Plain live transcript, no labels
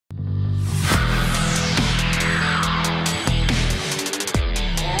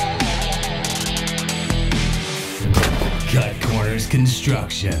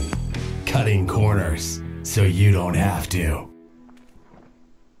Construction, cutting corners so you don't have to.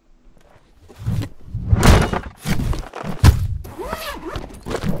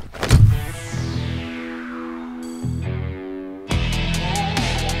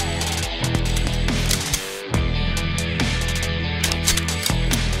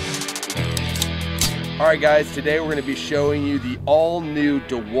 Alright guys, today we're going to be showing you the all-new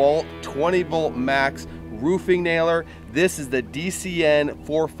DeWalt 20-volt max roofing nailer. This is the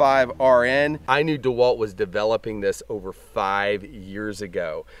DCN45RN. I knew DeWalt was developing this over 5 years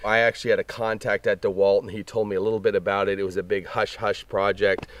ago. I actually had a contact at DeWalt and he told me a little bit about it. It was a big hush-hush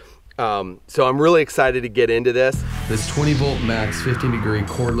project. So I'm really excited to get into this. This 20-volt max 15-degree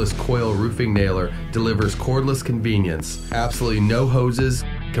cordless coil roofing nailer delivers cordless convenience. Absolutely no hoses,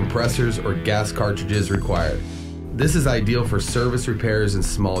 compressors, or gas cartridges required. This is ideal for service repairs and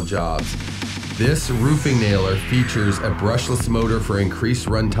small jobs. This roofing nailer features a brushless motor for increased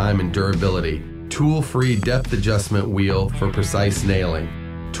runtime and durability, tool-free depth adjustment wheel for precise nailing,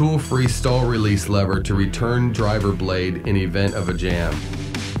 tool-free stall release lever to return driver blade in event of a jam,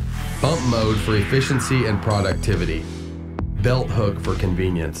 bump mode for efficiency and productivity, belt hook for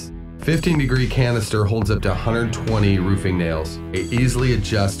convenience. 15-degree canister holds up to 120 roofing nails. It easily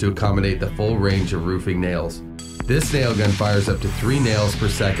adjusts to accommodate the full range of roofing nails. This nail gun fires up to 3 nails per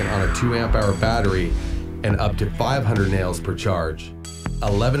second on a 2 amp hour battery and up to 500 nails per charge.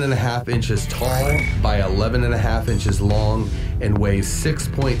 11.5 inches tall by 11.5 inches long and weighs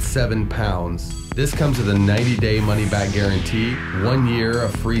 6.7 pounds. This comes with a 90-day money-back guarantee, 1 year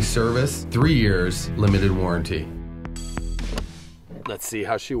of free service, 3 years limited warranty. Let's see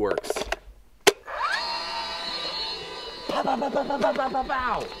how she works.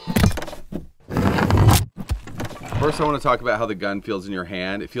 First, I want to talk about how the gun feels in your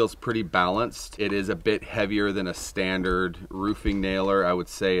hand. It feels pretty balanced. It is a bit heavier than a standard roofing nailer. I would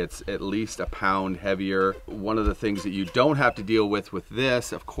say it's at least a pound heavier. One of the things that you don't have to deal with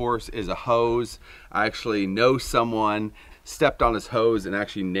this, of course, is a hose. I actually know someone stepped on his hose and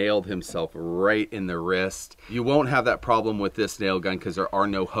actually nailed himself right in the wrist. You won't have that problem with this nail gun because there are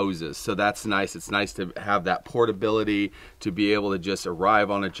no hoses, so that's nice. It's nice to have that portability to be able to just arrive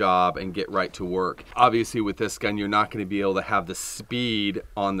on a job and get right to work. Obviously with this gun you're not going to be able to have the speed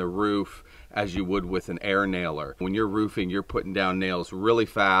on the roof as you would with an air nailer. When you're roofing, you're putting down nails really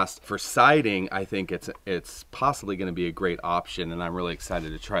fast. For siding, I think it's possibly going to be a great option, and I'm really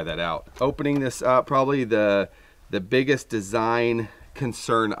excited to try that out. Opening this up, probably the biggest design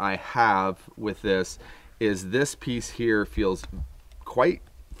concern I have with this is this piece here feels quite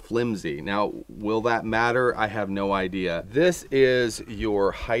flimsy. Now, will that matter? I have no idea. This is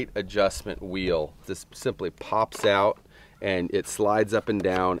your height adjustment wheel. This simply pops out and it slides up and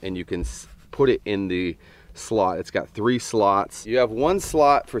down, and you can put it in the slot. It's got 3 slots. You have 1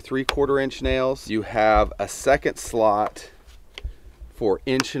 slot for 3/4 inch nails. You have a second slot for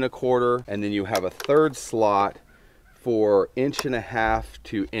 1.25 inch, and then you have a third slot for 1.5 inch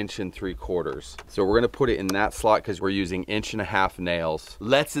to 1 3/4 inch. So we're gonna put it in that slot because we're using 1.5 inch nails.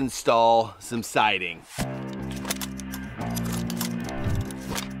 Let's install some siding.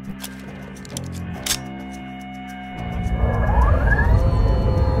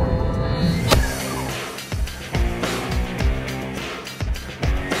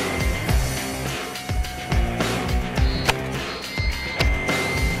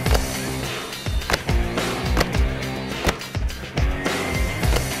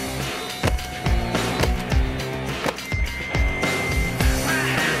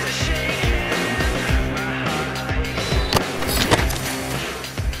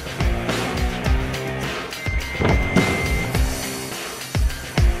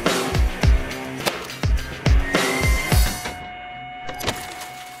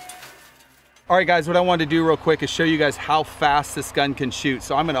 All right guys, what I wanted to do real quick is show you guys how fast this gun can shoot.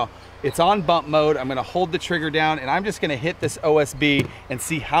 So it's on bump mode. I'm gonna hold the trigger down and I'm just gonna hit this OSB and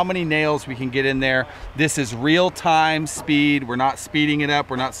see how many nails we can get in there. This is real-time speed. We're not speeding it up,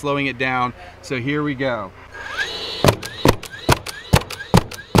 we're not slowing it down. So here we go.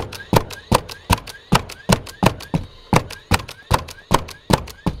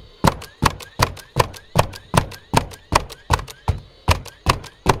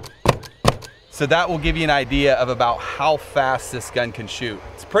 So that will give you an idea of about how fast this gun can shoot.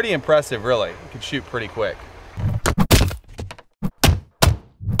 It's pretty impressive, really. It can shoot pretty quick.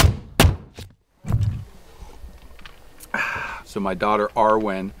 So my daughter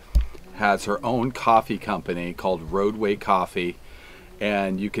Arwen has her own coffee company called Roadway Coffee,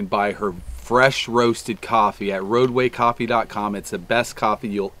 and you can buy her fresh roasted coffee at roadwaycoffee.com. It's the best coffee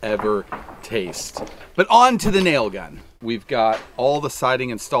you'll ever taste. But on to the nail gun. We've got all the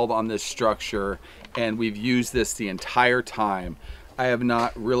siding installed on this structure, and we've used this the entire time. I have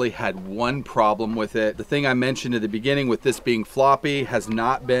not really had one problem with it. The thing I mentioned at the beginning with this being floppy has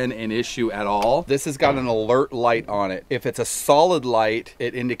not been an issue at all. This has got an alert light on it. If it's a solid light,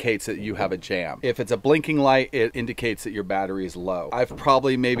 it indicates that you have a jam. If it's a blinking light, it indicates that your battery is low. I've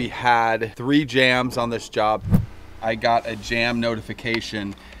probably maybe had 3 jams on this job. I got a jam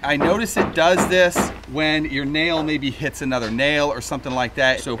notification. I notice it does this when your nail maybe hits another nail or something like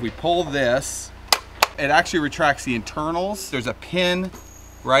that. So if we pull this, it actually retracts the internals. There's a pin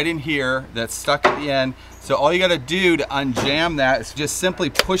right in here that's stuck at the end. So all you gotta do to unjam that is just simply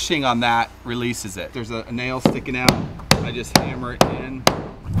pushing on that releases it. There's a nail sticking out. I just hammer it in.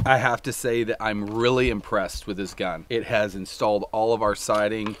 I have to say that I'm really impressed with this gun. It has installed all of our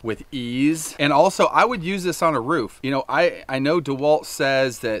siding with ease. And also, I would use this on a roof. You know, I know DeWalt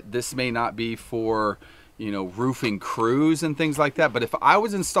says that this may not be for, you know, roofing crews and things like that, but if I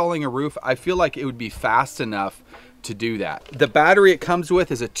was installing a roof, I feel like it would be fast enough to do that. The battery it comes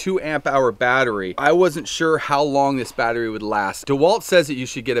with is a 2 amp hour battery. I wasn't sure how long this battery would last. DeWalt says that you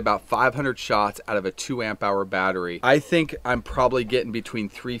should get about 500 shots out of a 2 amp hour battery. I think I'm probably getting between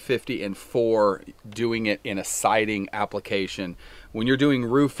 350 and 4 doing it in a siding application. When you're doing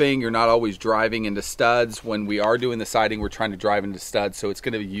roofing, you're not always driving into studs. When we are doing the siding, we're trying to drive into studs, so it's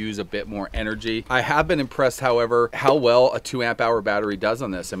gonna use a bit more energy. I have been impressed, however, how well a 2 amp hour battery does on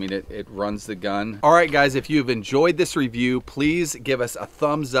this. I mean, it runs the gun. All right, guys, if you've enjoyed this review, please give us a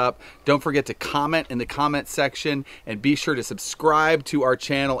thumbs up. Don't forget to comment in the comment section, and be sure to subscribe to our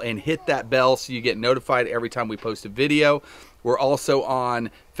channel and hit that bell so you get notified every time we post a video. We're also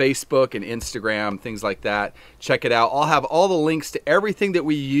on Facebook and Instagram, things like that. Check it out. I'll have all the links to everything that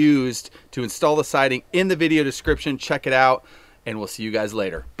we used to install the siding in the video description. Check it out, and we'll see you guys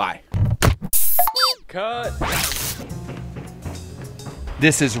later. Bye. Cut.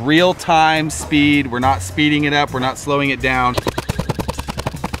 This is real-time speed. We're not speeding it up. We're not slowing it down.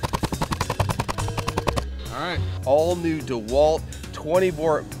 All right. All new DeWalt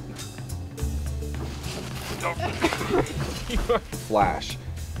 20-bore flash.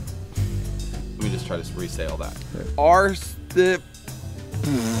 Let me just try to resay all that. The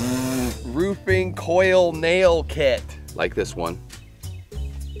roofing coil nail kit. Like this one.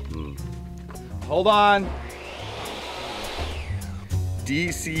 Hold on.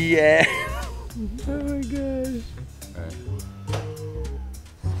 DCN. Oh my gosh. All right.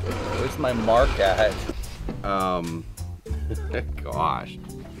 Where's my mark at? Gosh.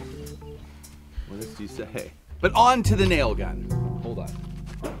 What does he say? But on to the nail gun. Hold on.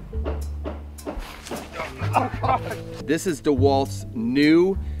 This is DeWalt's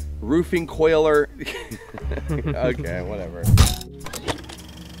new roofing coiler. Okay, whatever.